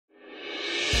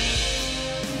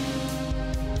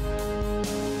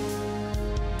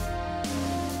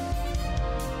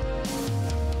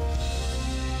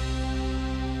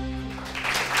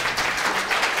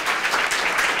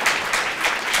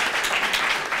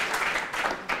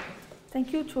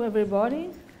Thank you to everybody.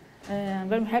 I'm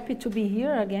very happy to be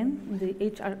here again in the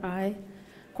HRI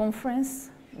conference,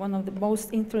 one of the most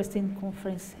interesting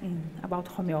conferences about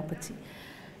homeopathy.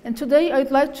 And today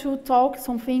I'd like to talk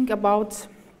something about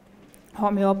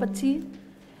homeopathy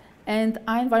and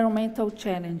environmental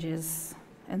challenges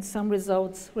and some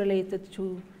results related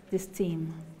to this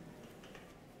theme.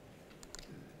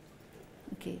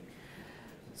 Okay.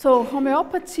 So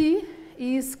homeopathy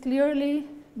is clearly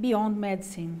beyond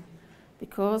medicine,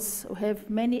 because we have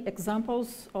many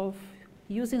examples of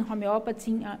using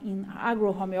homeopathy in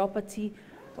agro-homeopathy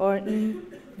or in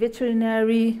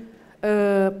veterinary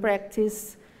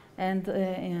practice and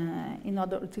in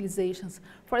other utilizations.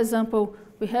 For example,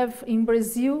 we have in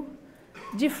Brazil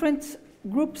different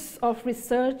groups of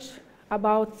research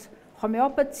about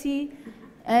homeopathy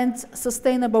and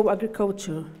sustainable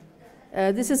agriculture.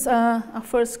 This is a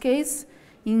first case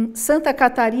in Santa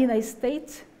Catarina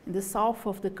state, in the south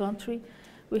of the country.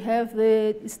 We have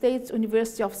the State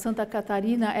University of Santa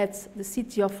Catarina at the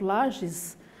city of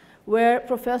Lages, where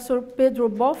Professor Pedro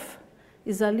Boff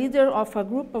is a leader of a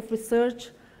group of research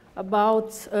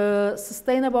about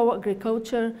sustainable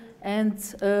agriculture and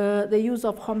the use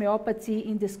of homeopathy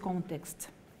in this context.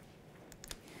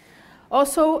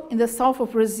 Also, in the south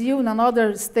of Brazil, in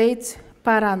another state,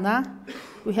 Paraná,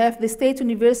 we have the State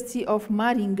University of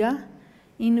Maringá,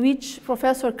 in which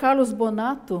Professor Carlos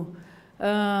Bonato,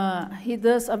 he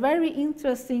does a very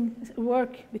interesting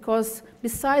work, because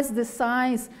besides the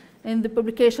science and the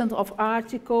publication of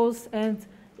articles and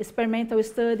experimental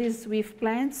studies with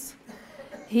plants,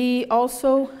 he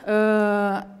also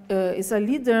is a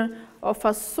leader of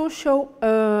a social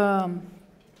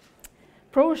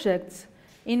project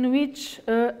in which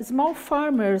small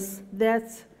farmers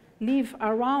that live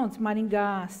around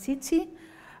Maringá city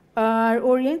are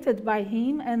oriented by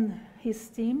him and his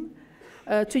team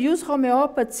to use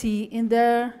homeopathy in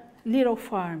their little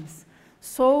farms.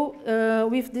 So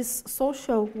with this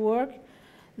social work,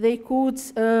 they could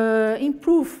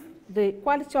improve the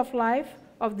quality of life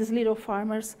of these little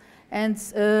farmers and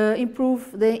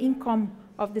improve the income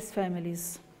of these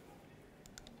families.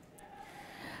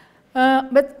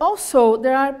 But also,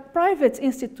 there are private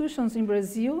institutions in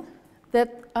Brazil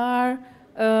that are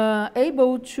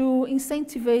able to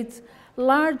incentivize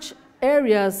large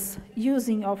areas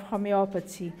using of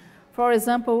homeopathy. For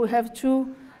example, we have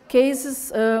two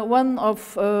cases, one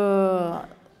of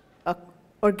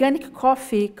organic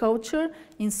coffee culture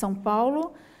in São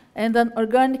Paulo and an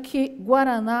organic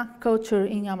guaraná culture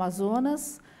in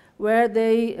Amazonas, where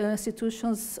the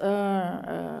institutions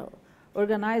are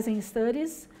organizing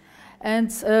studies, and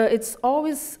it's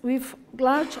always with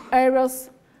large areas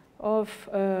of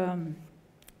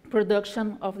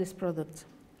production of this product.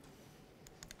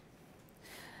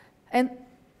 And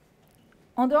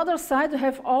on the other side, we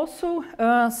have also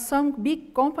some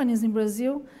big companies in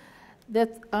Brazil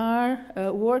that are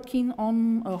working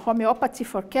on homeopathy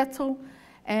for cattle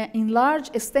in large,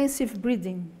 extensive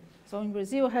breeding. So in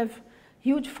Brazil, we have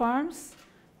huge farms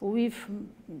with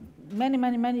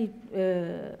many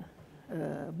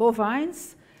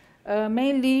bovines,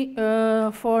 mainly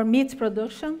for meat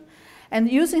production, and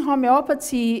using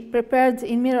homeopathy prepared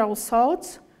in mineral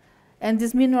salt, and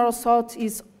this mineral salt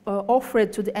is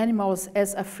offered to the animals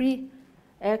as a free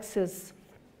access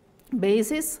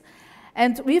basis.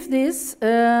 And with this,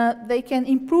 they can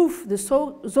improve the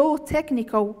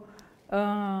zootechnical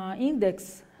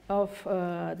index of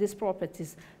these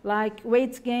properties, like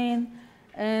weight gain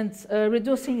and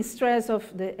reducing stress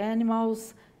of the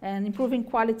animals and improving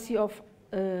quality of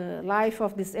life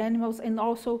of these animals, and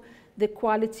also the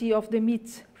quality of the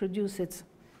meat produced.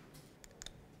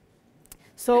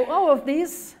 So all of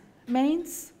this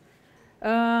means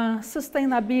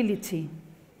sustainability,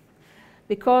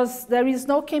 because there is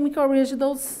no chemical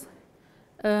residuals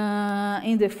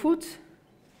in the food.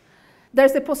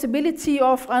 There's the possibility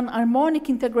of an harmonic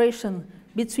integration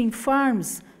between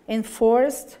farms and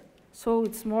forest, so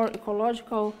it's more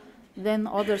ecological than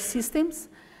other systems,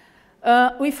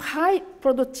 with high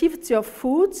productivity of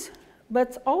food,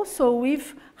 but also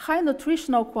with high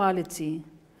nutritional quality.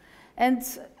 And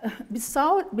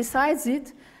besides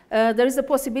it, there is a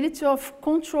possibility of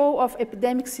control of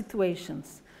epidemic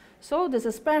situations. So this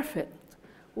is perfect.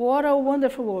 What a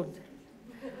wonderful world.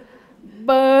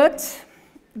 But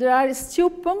there are still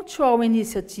punctual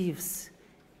initiatives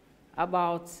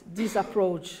about this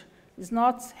approach. It's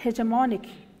not hegemonic,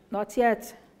 not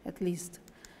yet, at least.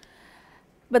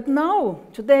 But now,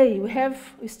 today,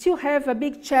 we still have a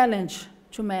big challenge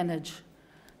to manage.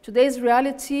 Today's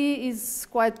reality is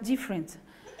quite different.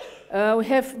 We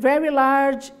have very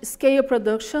large scale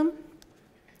production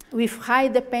with high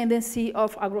dependency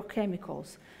of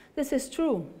agrochemicals. This is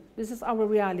true. This is our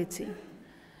reality.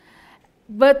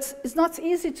 But it's not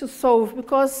easy to solve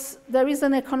because there is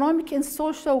an economic and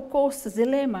social cost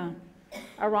dilemma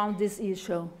around this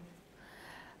issue.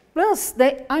 Plus,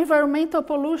 the environmental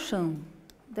pollution,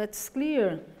 that's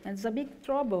clear, and it's a big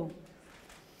trouble.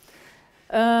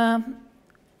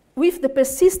 With the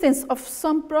persistence of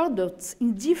some products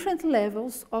in different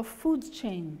levels of food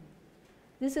chain.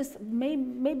 This is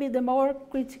maybe the more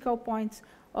critical point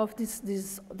of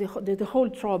the whole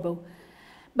trouble.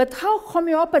 But how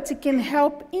homeopathy can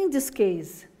help in this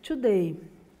case today?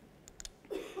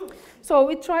 So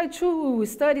we tried to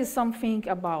study something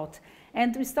about,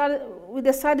 and we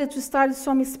decided to start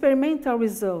some experimental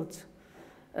results.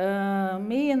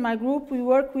 Me and my group, we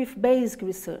work with basic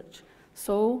research.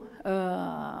 So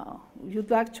you'd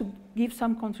like to give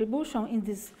some contribution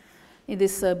in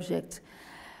this subject.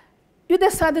 You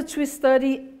decided to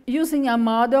study using a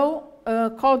model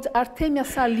called Artemia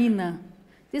salina.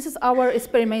 This is our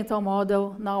experimental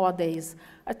model nowadays.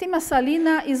 Artemia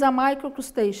salina is a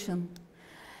microcrustacean.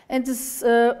 And it's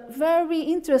very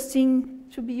interesting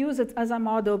to be used as a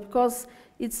model because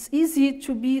it's easy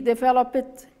to be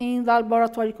developed in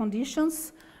laboratory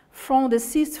conditions from the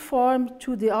cyst form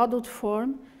to the adult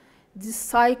form. This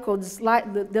cycle,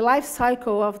 the life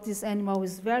cycle of this animal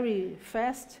is very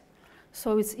fast,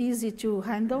 so it's easy to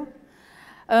handle.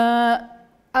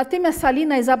 Artemia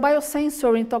salina is a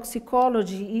biosensor in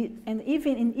toxicology and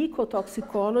even in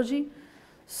eco-toxicology,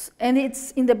 and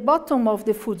it's in the bottom of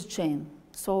the food chain.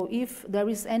 So if there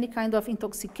is any kind of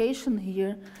intoxication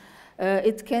here,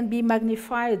 it can be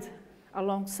magnified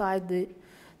alongside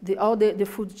all the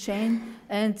food chain,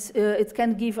 and it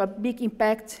can give a big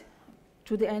impact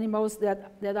to the animals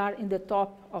that are in the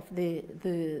top of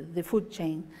the food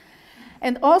chain.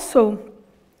 And also,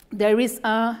 there is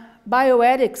a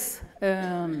bioethics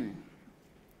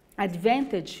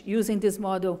advantage using this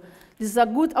model. This is a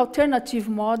good alternative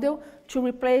model to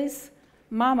replace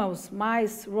mammals,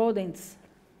 mice, rodents.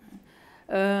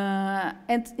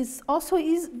 And it's also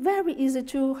very easy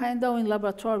to handle in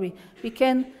laboratory. We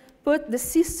can put the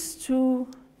cysts to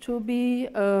be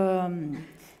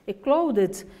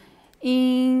clothed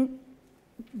in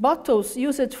bottles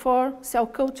used for cell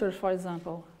culture, for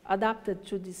example, adapted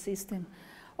to this system,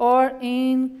 or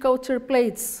in culture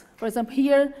plates. For example,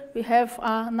 here we have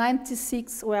a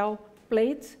 96 well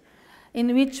plate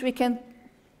in which we can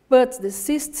put the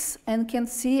cysts and can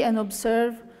see and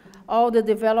observe all the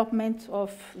development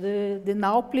of the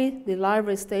nauplii, the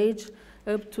larva stage,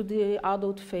 up to the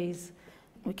adult phase.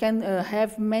 We can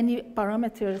have many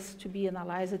parameters to be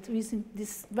analyzed using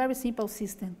this very simple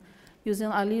system, using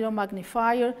a little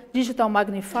magnifier, digital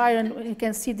magnifier, and you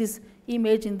can see this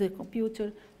image in the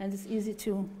computer, and it's easy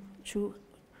to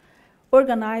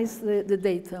organize the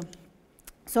data.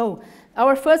 So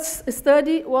our first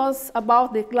study was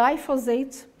about the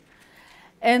glyphosate,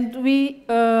 and we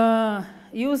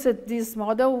used this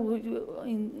model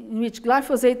in which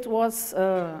glyphosate was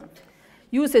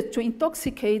used to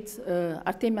intoxicate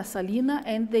Artemia salina,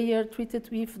 and they are treated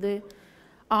with the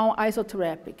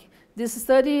isotherapeutic. This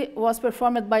study was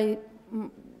performed by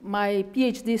my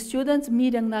PhD student,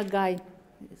 Miriam Nagai.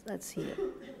 That's here.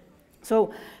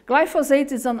 So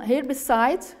glyphosate is an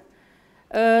herbicide.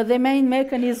 The main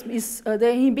mechanism is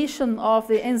the inhibition of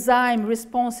the enzyme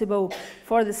responsible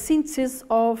for the synthesis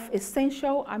of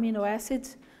essential amino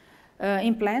acids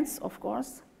in plants, of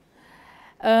course.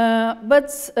 But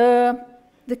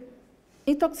the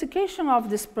intoxication of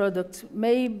this product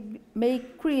may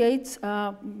create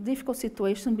a difficult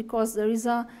situation because there is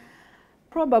a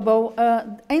probable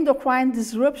endocrine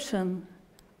disruption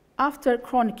after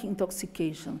chronic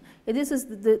intoxication. And this is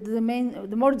the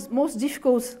most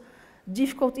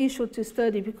difficult issue to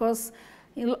study because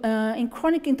in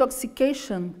chronic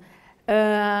intoxication,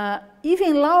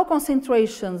 even low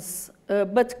concentrations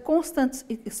but constant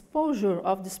exposure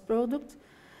of this product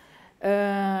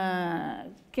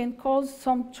can cause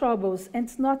some troubles, and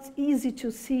it's not easy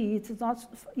to see, it's not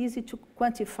easy to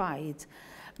quantify it.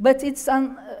 But it's,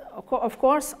 of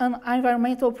course, an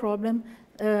environmental problem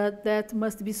that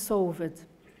must be solved.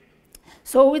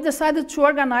 So we decided to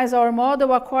organize our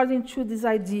model according to this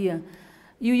idea.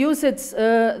 You use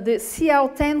the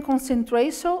CL10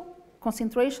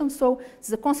 concentration, so it's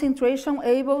the concentration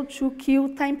able to kill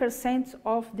 10%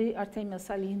 of the Artemia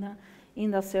salina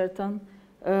in a certain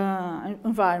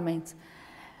environment.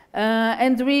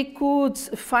 And we could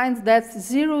find that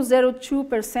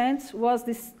 0.02%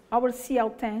 was our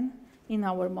CL10 in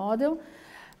our model.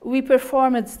 We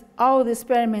performed all the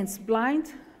experiments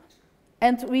blind,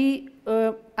 and we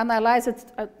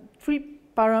analyzed 3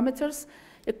 parameters.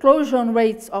 eclosion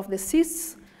rates of the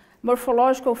cysts,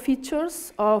 morphological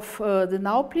features of the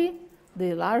nauplii,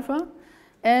 the larva,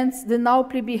 and the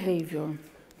nauplii behavior.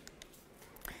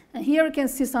 And here you can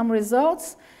see some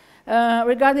results.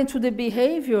 Regarding to the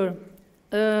behavior,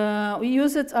 we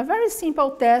used a very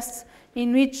simple test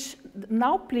in which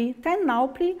nauplii, 10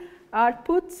 nauplii, are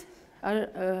put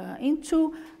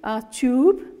into a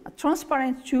tube, a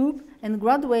transparent tube, and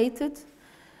graduated,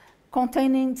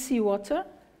 containing seawater.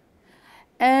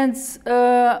 And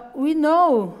we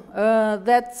know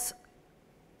that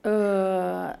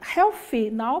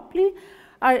healthy nauplii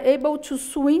are able to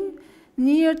swim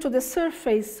near to the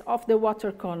surface of the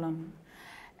water column.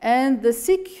 And the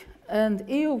sick and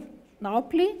ill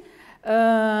nauplii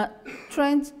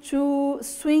tend to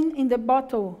swim in the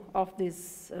bottom of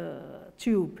this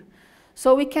tube.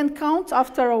 So we can count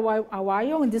after a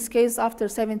while, in this case after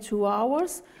 72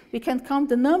 hours, we can count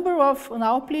the number of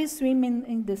nauplii swimming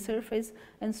in the surface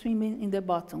and swimming in the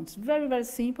bottom. It's very, very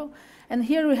simple. And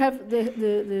here we have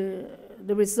the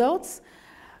results.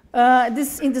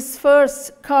 In this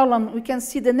first column, we can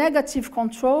see the negative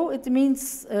control. It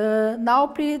means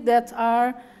nauplii that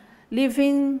are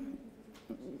living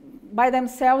by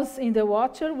themselves in the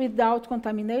water without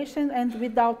contamination and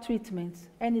without treatment,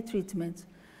 any treatment.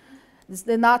 This is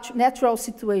the natural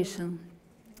situation.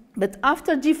 But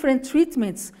after different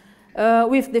treatments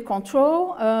with the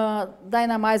control,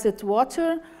 dynamized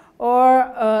water,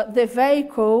 or the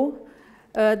vehicle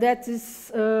that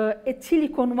is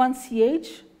ethylicon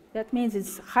 1CH, that means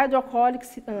it's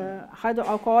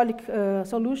hydroalcoholic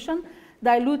solution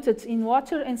diluted in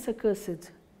water and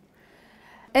succussed.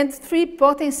 And 3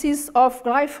 potencies of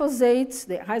glyphosate,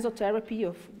 the isotherapy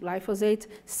of glyphosate,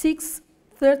 6,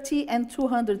 30, and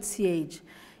 200 CH.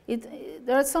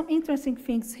 There are some interesting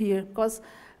things here, because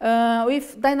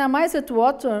with dynamized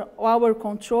water, our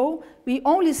control, we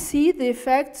only see the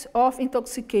effect of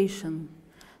intoxication.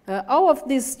 All of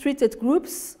these treated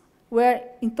groups were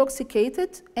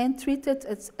intoxicated and treated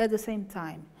at the same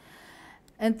time.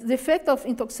 And the effect of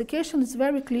intoxication is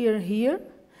very clear here,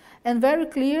 and very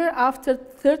clear after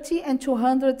 30 and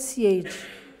 200 CH.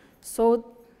 So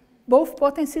both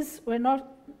potencies were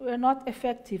not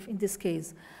effective in this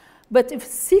case. But if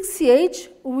 6 CH,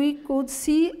 we could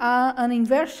see an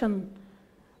inversion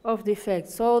of the effect.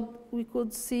 So we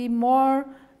could see more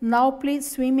nauplii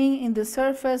swimming in the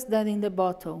surface than in the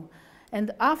bottom.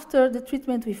 And after the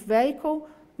treatment with vehicle,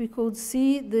 we could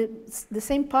see the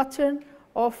same pattern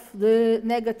of the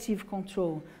negative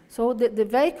control. So the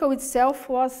vehicle itself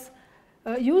was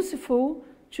useful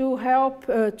to help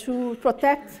to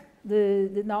protect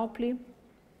the nauplii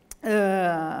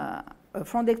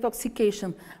from the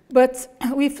intoxication. But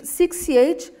with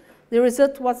 6CH, the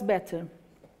result was better.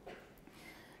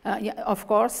 Yeah, of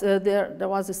course, there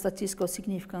was a statistical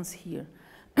significance here.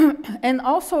 And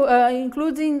also,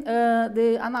 including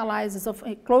the analysis of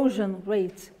eclosion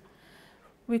rate,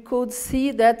 we could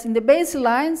see that in the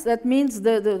baselines, that means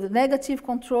the negative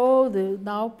control, the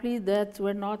nauplii that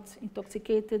were not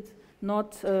intoxicated,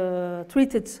 not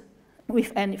treated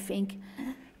with anything.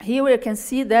 Here we can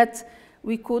see that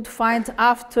we could find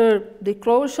after the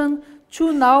eclosion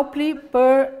 2 nauplii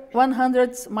per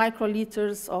 100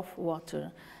 microliters of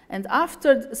water. And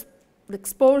after the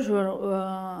exposure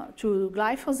to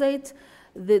glyphosate,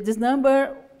 this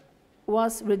number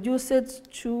was reduced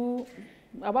to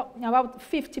about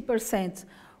 50%,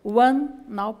 1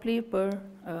 nauplii per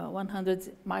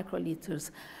 100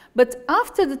 microliters. But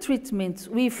after the treatment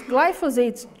with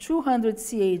glyphosate 200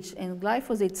 CH and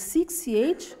glyphosate 6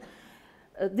 CH,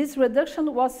 this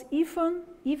reduction was even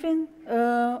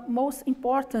most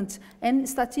important and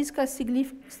statistically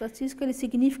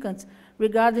significant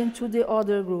regarding to the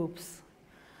other groups.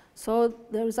 So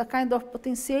there is a kind of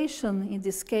potentiation in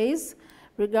this case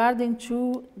regarding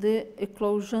to the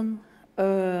eclosion,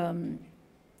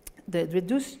 the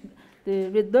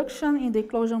reduction in the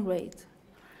eclosion rate.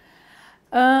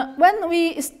 When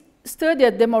we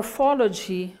studied the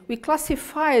morphology, we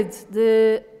classified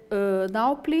the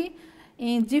nauplii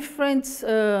in different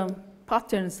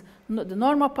patterns, the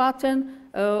normal pattern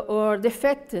or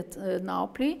defected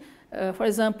nauplii. For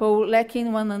example,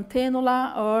 lacking one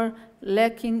antennula or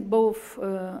lacking both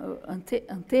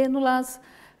antennulas,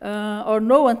 or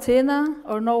no antenna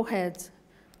or no head.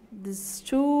 These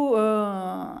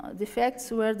 2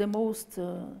 defects were the most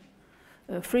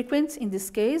frequent in this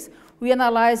case. We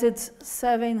analyzed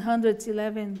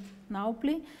 711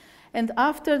 nauplii, and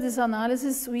after this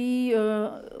analysis, we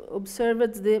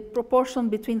observed the proportion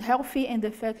between healthy and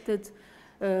affected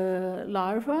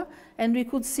larvae, and we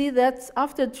could see that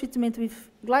after treatment with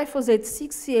glyphosate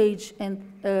 6CH and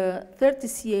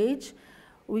 30CH,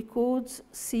 we could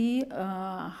see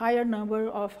a higher number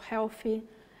of healthy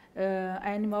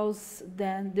animals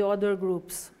than the other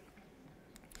groups.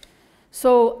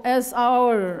 So as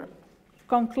our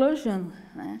conclusion,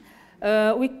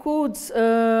 we could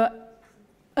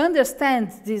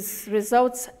understand these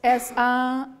results as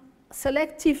a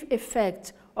selective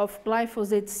effect of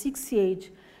glyphosate 6H,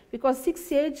 because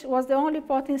 6H was the only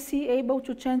potency able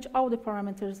to change all the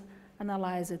parameters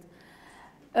analyzed.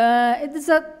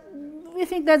 We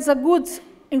think that's a good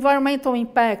environmental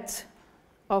impact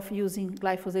of using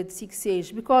glyphosate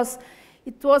 6H, because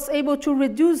it was able to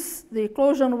reduce the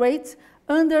eclosion rate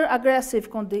under aggressive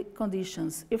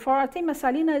conditions. For Artemia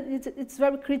salina, it's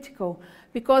very critical,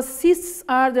 because cysts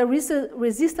are the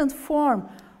resistant form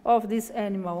of this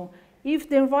animal. If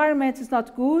the environment is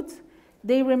not good,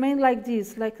 they remain like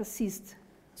this, like a cyst.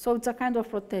 So it's a kind of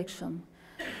protection.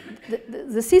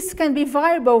 The cysts can be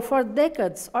viable for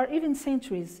decades or even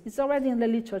centuries. It's already in the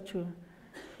literature.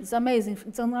 It's amazing.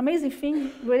 It's an amazing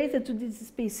thing related to this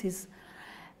species.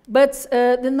 But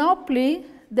the nauplii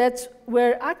that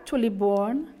were actually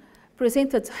born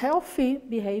presented healthy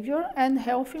behavior and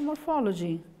healthy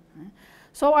morphology.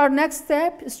 So our next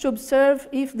step is to observe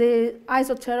if the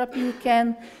isotherapy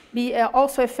can be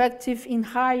also effective in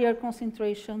higher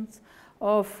concentrations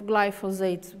of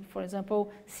glyphosate, for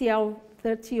example,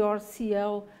 CL30 or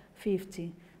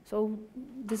CL50. So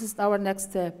this is our next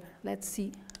step. Let's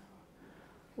see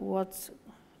what's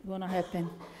going to happen.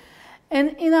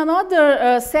 And in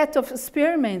another set of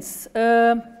experiments,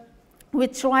 we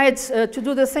tried to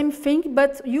do the same thing,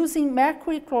 but using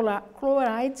mercury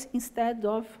chloride instead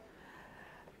of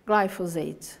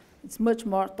glyphosate. It's much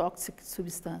more toxic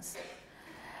substance.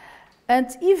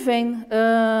 And even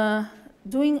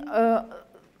doing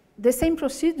the same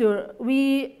procedure,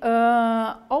 we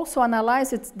also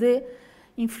analyzed the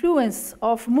influence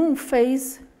of moon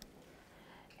phase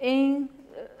in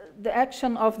the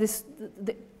action of the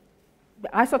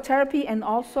isotherapy and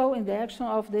also in the action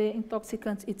of the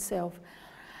intoxicant itself.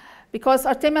 Because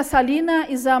Artemia salina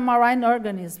is a marine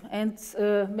organism, and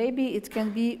maybe it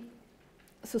can be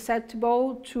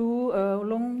susceptible to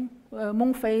long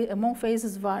moon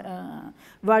phases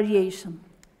variation.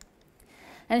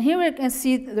 And here we can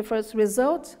see the first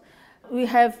result. We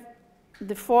have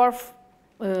the 4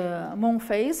 moon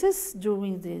phases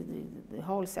during the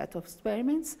whole set of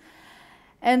experiments.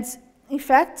 And in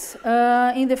fact,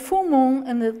 in the full moon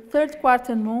and the 3rd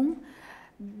quarter moon,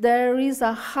 there is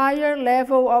a higher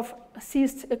level of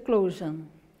cyst eclosion,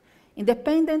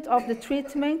 independent of the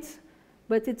treatment,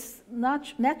 but it's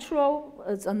not natural.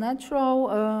 It's a natural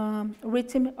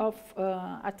rhythm of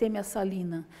Artemia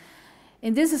salina.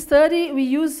 In this study, we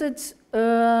used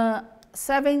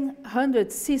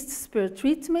 700 cysts per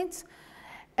treatment,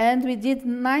 and we did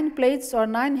 9 plates or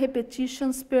 9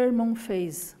 repetitions per moon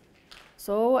phase.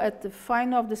 So at the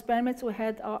final of the experiment, we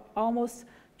had almost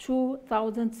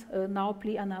 2,000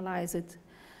 nauplii analyzed.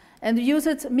 And we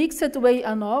used mixed way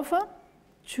ANOVA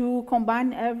to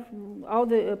combine all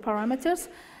the parameters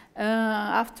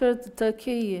after the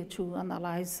Turkey to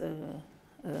analyze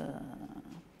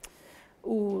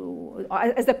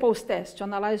as a post-test, to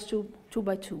analyze two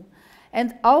by two.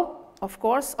 And of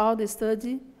course, all the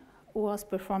study was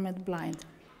performed blind.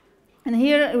 And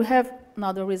here we have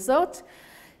another result.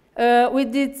 We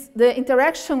did the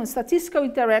interaction, statistical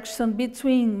interaction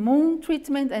between moon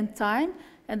treatment and time,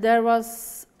 and there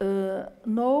was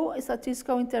no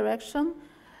statistical interaction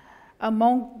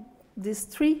among these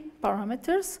 3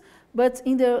 parameters. But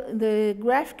in the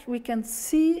graphic, we can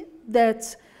see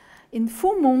that in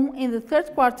full moon, in the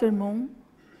 3rd quarter moon,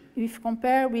 if you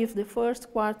compare with the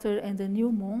 1st quarter and the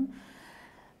new moon,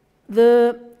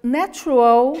 the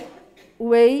natural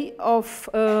way of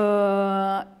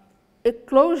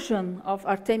eclosion of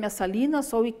Artemia salina,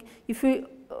 so if we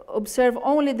observe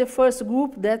only the first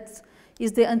group, that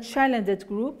is the unchallenged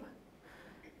group,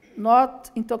 not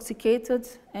intoxicated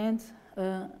and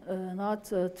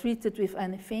not treated with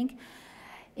anything.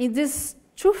 In these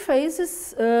 2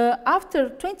 phases, after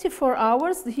 24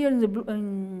 hours, here in the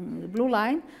blue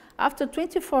line, after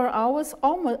 24 hours,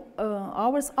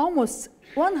 almost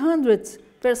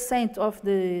 100% of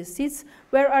the cysts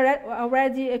were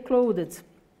already ecloded.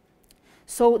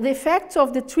 So the effects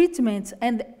of the treatment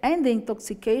and the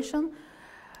intoxication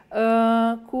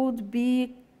could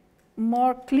be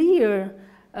more clear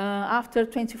after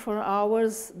 24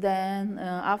 hours than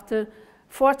after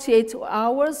 48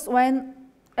 hours when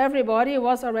everybody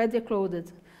was already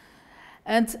ecloded.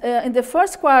 And in the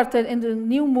 1st quarter, in the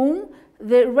new moon,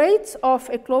 the rate of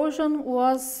eclosion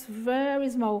was very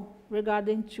small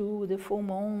regarding to the full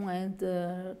moon and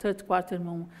the 3rd quarter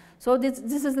moon. So this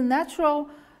is the natural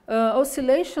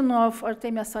oscillation of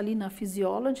Artemia salina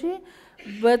physiology,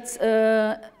 but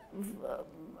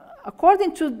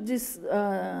according to this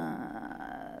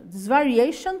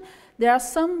variation, there are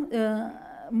some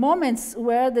moments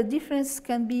where the difference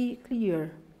can be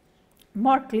clear,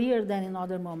 more clear than in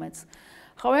other moments.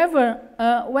 However,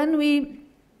 when we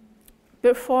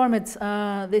performed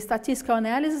the statistical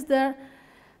analysis there,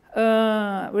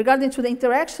 regarding to the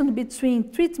interaction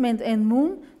between treatment and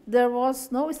moon, there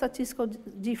was no statistical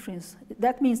difference.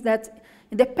 That means that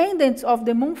independent of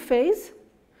the moon phase,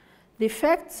 the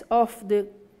effects of the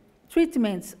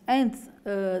treatment and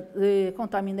the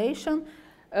contamination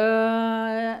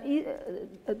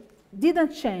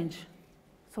didn't change.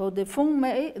 So the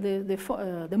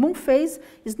moon phase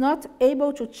is not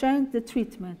able to change the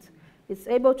treatment. It's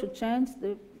able to change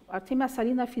the Artemia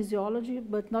salina physiology,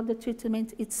 but not the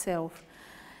treatment itself.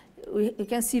 We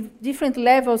can see different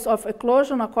levels of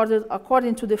eclosion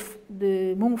according to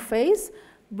the moon phase,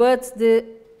 but the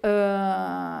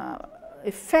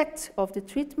effect of the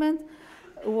treatment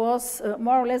was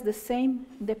more or less the same,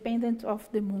 independent of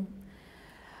the moon.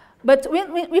 But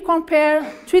when we compare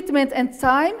treatment and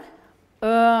time,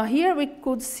 here we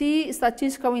could see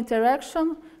statistical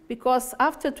interaction, because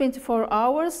after 24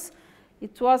 hours,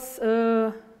 it was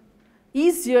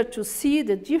easier to see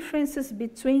the differences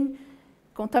between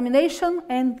contamination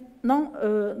and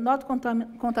not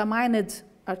contaminated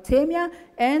Artemia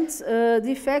and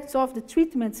the effects of the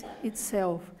treatment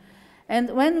itself. And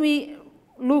when we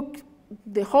look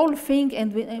the whole thing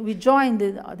and we join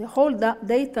the whole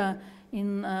data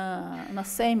in the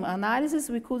same analysis,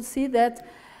 we could see that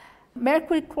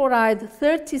mercury chloride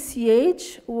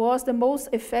 30CH was the most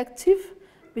effective,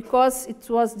 because it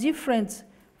was different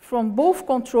from both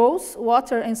controls,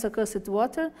 water and succussed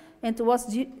water, and it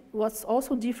was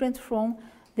also different from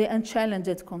the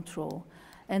unchallenged control.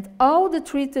 And all the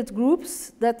treated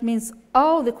groups, that means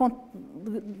all the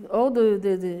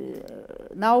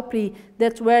nauplii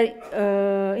that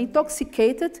were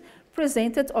intoxicated,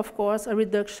 presented, of course, a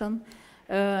reduction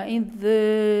in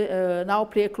the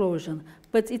nauplii eclosion.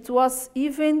 But it was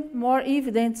even more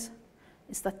evident,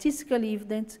 statistically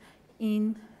evident,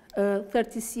 in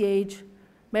 30CH,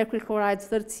 mercury chloride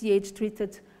 30CH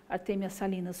treated Artemia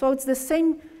salina. So it's the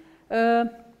same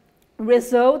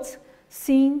results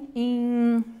seen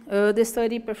in the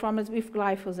study performed with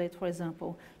glyphosate, for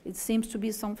example. It seems to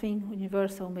be something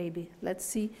universal, maybe. Let's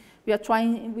see. We are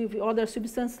trying with other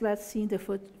substances. Let's see in the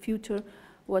future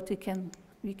what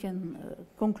we can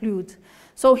conclude.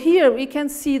 So here we can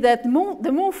see that the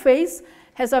moon phase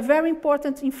has a very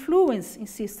important influence in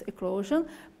cyst eclosion,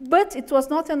 but it was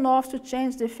not enough to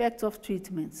change the effect of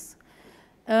treatments.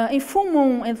 In full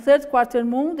moon and third quarter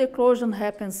moon, the eclosion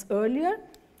happens earlier.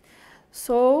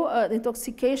 So the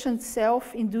intoxication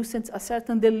itself induced a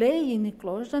certain delay in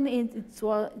eclosion, and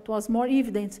it was more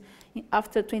evident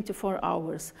after 24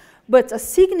 hours. But a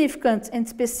significant and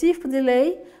specific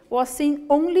delay was seen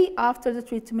only after the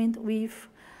treatment with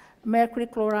mercury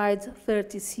chloride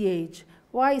 30CH.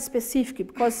 Why specific?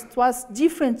 Because it was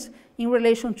different in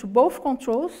relation to both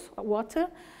controls, water,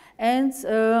 and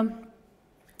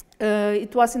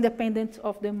it was independent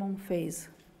of the moon phase.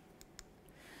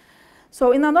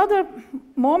 So in another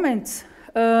moment,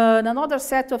 in another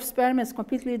set of experiments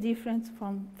completely different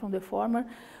from the former,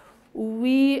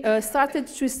 we started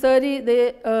to study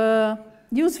the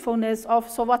usefulness of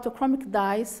solvatochromic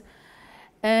dyes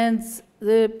and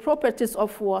the properties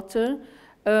of water,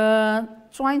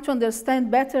 trying to understand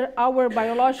better our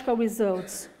biological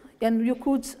results. And you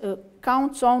could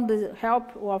count on the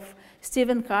help of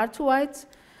Stephen Cartwright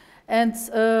and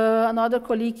another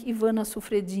colleague, Ivana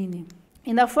Sufredini.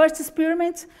 In the first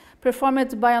experiment,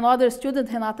 performed by another student,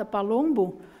 Renata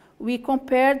Palombo, we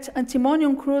compared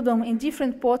antimonium crudum in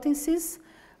different potencies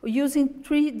using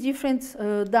 3 different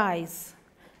dyes.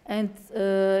 And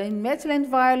in methylene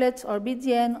violet, or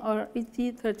BDN, or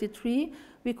ET33,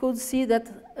 we could see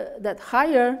that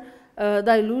higher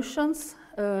dilutions,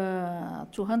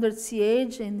 200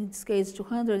 CH, in this case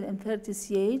 230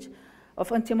 CH, of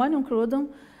antimonium crudum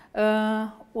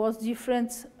was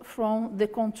different from the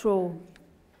control,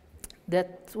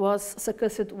 that was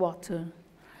succussed water.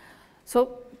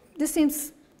 So this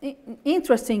seems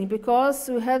interesting, because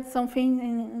we had something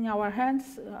in our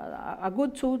hands, a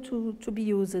good tool to be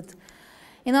used.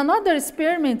 In another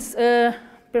experiment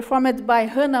performed by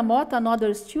Hannah Mott and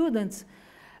other students,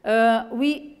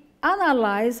 we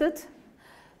analyzed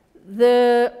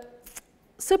the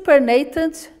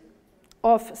supernatant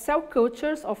of cell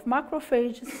cultures of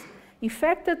macrophages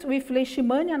infected with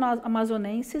Leishmania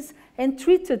amazonensis and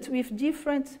treated with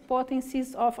different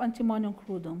potencies of antimonium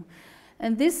crudum.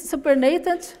 And these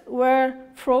supernatant were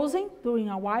frozen during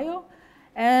a while,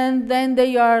 and then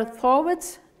they are thawed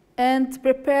and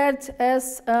prepared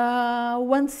as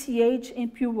 1CH in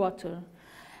pure water.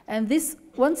 And this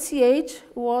 1CH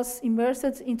was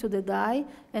immersed into the dye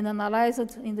and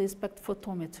analyzed in the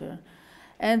spectrophotometer.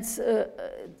 And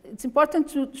it's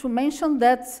important to mention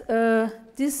that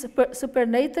these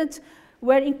supernatant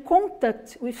were in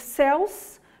contact with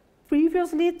cells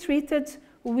previously treated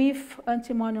with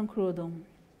antimonium crudum,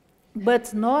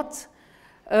 but not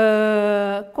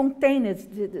contained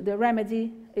the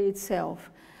remedy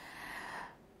itself.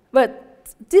 But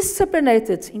this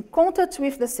supernatant in contact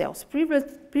with the cells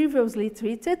previously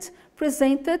treated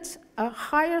presented a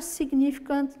higher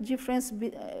significant difference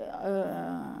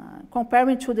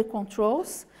comparing to the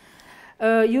controls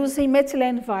using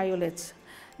methylene violet.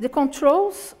 The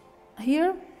controls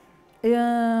here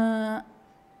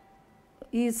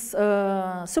is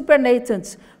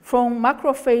supernatant from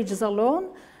macrophages alone,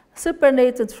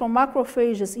 supernatant from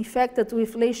macrophages infected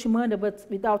with Leishmania but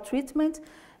without treatment,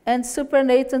 and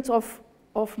supernatant of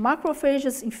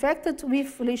macrophages infected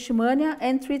with Leishmania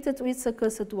and treated with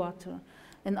succussed water.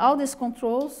 And all these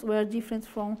controls were different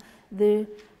from the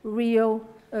real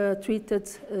treated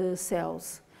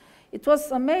cells. It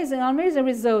was amazing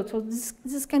result. So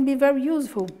this can be very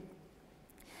useful.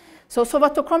 So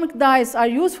solvatochromic dyes are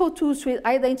useful tools to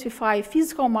identify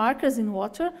physical markers in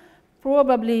water,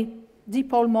 probably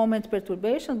dipole moment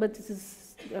perturbation, but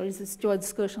there is still a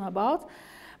discussion about.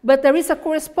 But there is a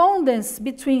correspondence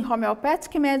between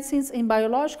homeopathic medicines and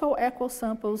biological echo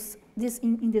samples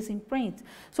in this imprint.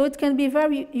 So it can be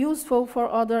very useful for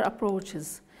other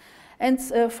approaches. And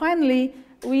finally,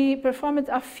 we performed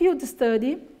a field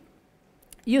study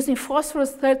using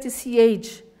phosphorus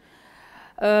 30CH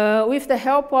with the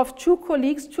help of two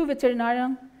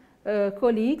veterinarian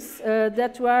colleagues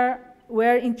that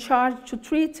were in charge to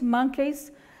treat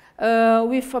monkeys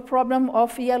with a problem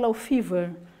of yellow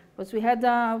fever. Because we had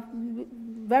a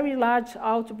very large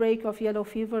outbreak of yellow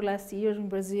fever last year in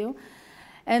Brazil.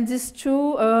 And these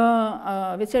two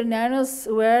veterinarians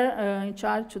were in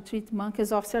charge to treat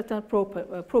monkeys of certain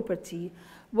property.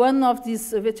 One of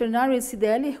these veterinarians is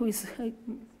Sideli, who is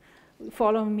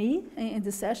following me in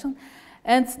this session,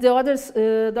 and the other is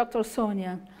Dr.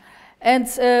 Sonia. And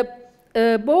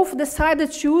both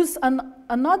decided to use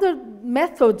another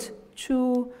method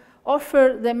to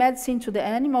offer the medicine to the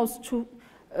animals,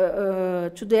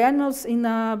 in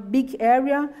a big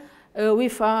area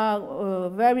with a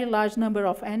very large number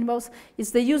of animals.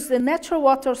 Is they use the natural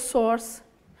water source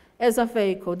as a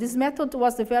vehicle. This method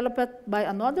was developed by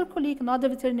another colleague, another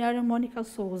veterinarian, Monica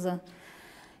Souza.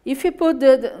 If you put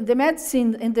the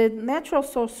medicine in the natural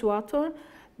source water,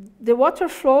 the water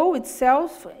flow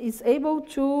itself is able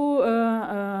to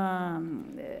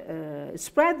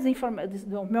spread the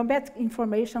homeopathic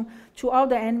information to all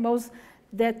the animals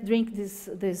that drink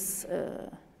this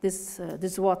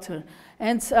water.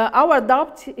 And our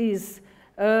doubt is,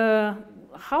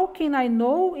 how can I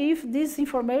know if this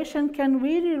information can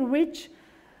really reach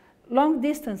long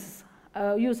distance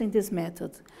using this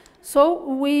method? So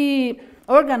we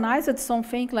organized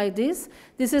something like this.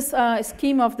 This is a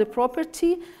scheme of the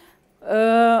property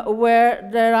where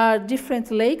there are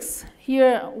different lakes.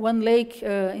 Here, one lake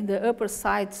in the upper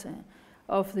side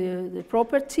of the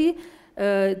property.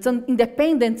 It's an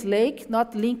independent lake,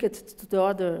 not linked to the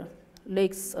other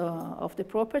lakes of the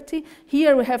property.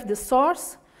 Here we have the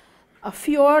source, a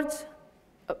fjord,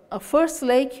 a first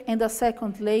lake, and a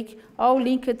second lake, all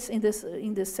linked in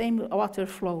the same water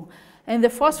flow. And the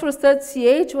phosphorus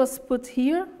 30CH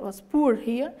was poured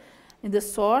here in the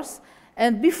source.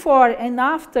 And before and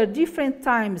after different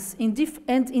times and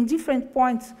in different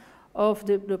points of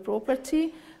the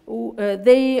property,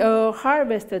 they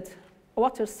harvested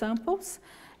water samples.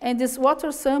 And these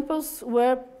water samples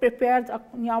were prepared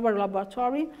in our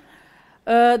laboratory.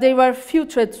 They were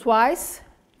filtered twice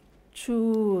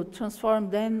to transform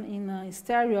them in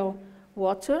sterile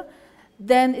water.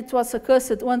 Then it was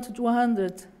succussed 1 to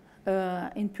 200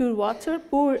 in pure water,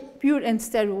 pure and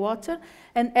sterile water,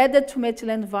 and added to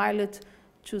methylene violet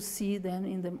to see them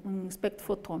in the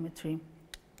spectrophotometry.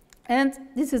 And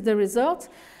this is the result.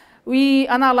 We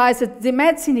analyzed the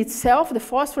medicine itself, the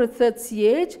phosphorus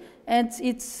 30CH, and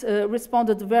it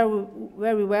responded very,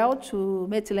 very well to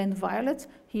methylene violet.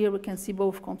 Here we can see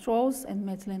both controls and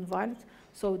methylene violet,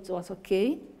 so it was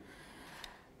okay.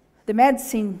 The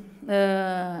medicine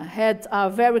had a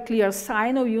very clear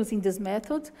signal using this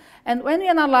method. And when we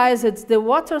analyzed the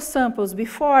water samples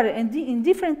before and in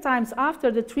different times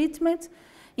after the treatment,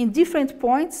 in different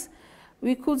points,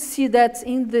 we could see that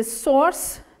in the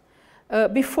source,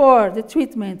 before the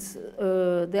treatment,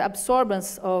 the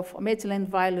absorbance of methylene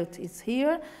violet is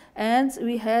here, and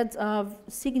we had a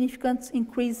significant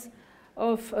increase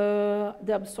of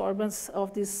the absorbance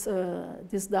of this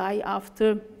dye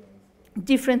after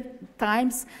different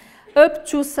times, up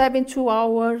to 72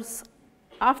 hours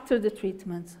after the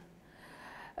treatment.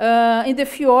 In the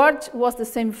fjord was the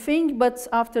same thing, but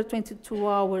after 22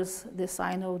 hours the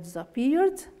cyno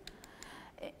disappeared.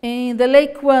 In the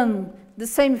lake 1, the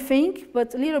same thing,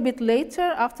 but a little bit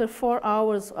later, after 4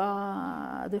 hours,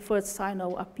 the first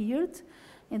cyno appeared.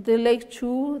 In the lake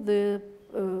 2, the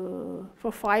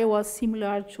profile was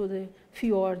similar to the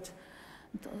fjord.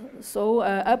 So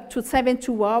up to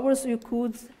 72 hours, you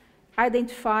could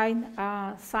identify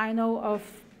a cyno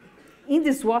in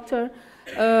this water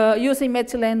using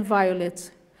methylene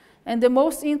violet. And the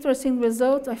most interesting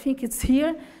result, I think it's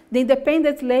here, the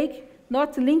independent lake,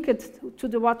 not linked to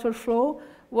the water flow,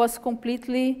 was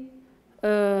completely,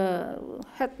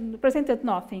 presented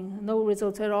nothing, no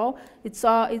results at all.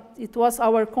 It was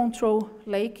our control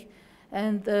lake,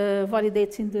 and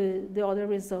validating the other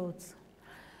results.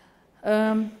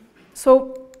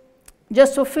 So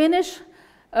just to finish,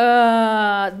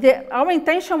 our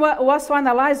intention was to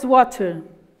analyze water,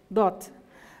 but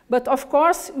of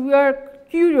course we are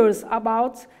curious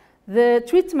about the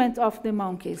treatment of the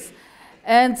monkeys.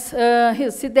 And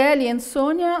Sideli and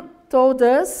Sonia told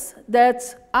us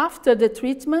that after the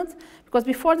treatment, because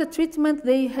before the treatment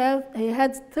they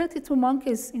had 32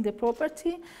 monkeys in the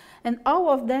property, and all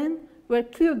of them were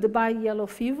killed by yellow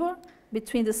fever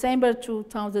between December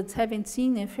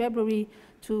 2017 and February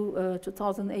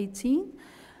 2018.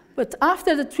 But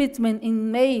after the treatment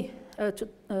in May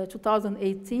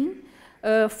 2018,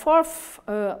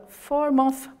 4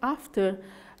 months after,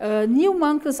 new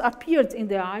monkeys appeared in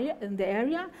the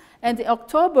area, and in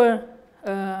October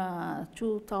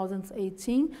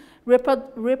 2018,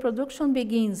 reproduction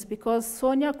begins, because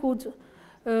Sonia could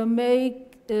make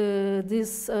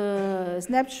this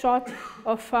snapshot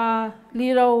of a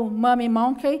little mummy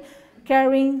monkey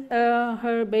carrying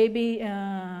her baby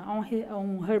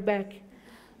on her back.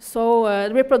 So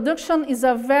reproduction is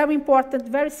a very important,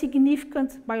 very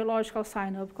significant biological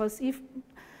cyno, because if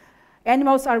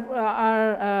animals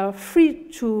are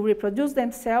free to reproduce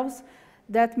themselves,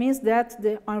 that means that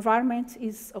the environment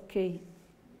is okay.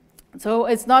 So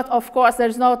it's not, of course,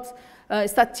 there's not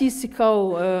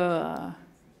statistical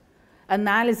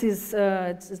analysis.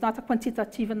 It's not a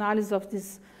quantitative analysis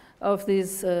of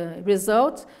this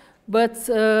result, but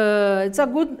it's a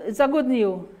good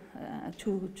news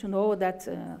to know that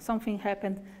something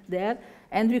happened there,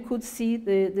 and we could see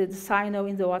the cyno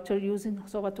in the water using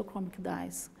solvatochromic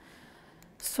dyes.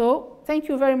 So thank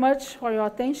you very much for your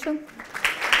attention.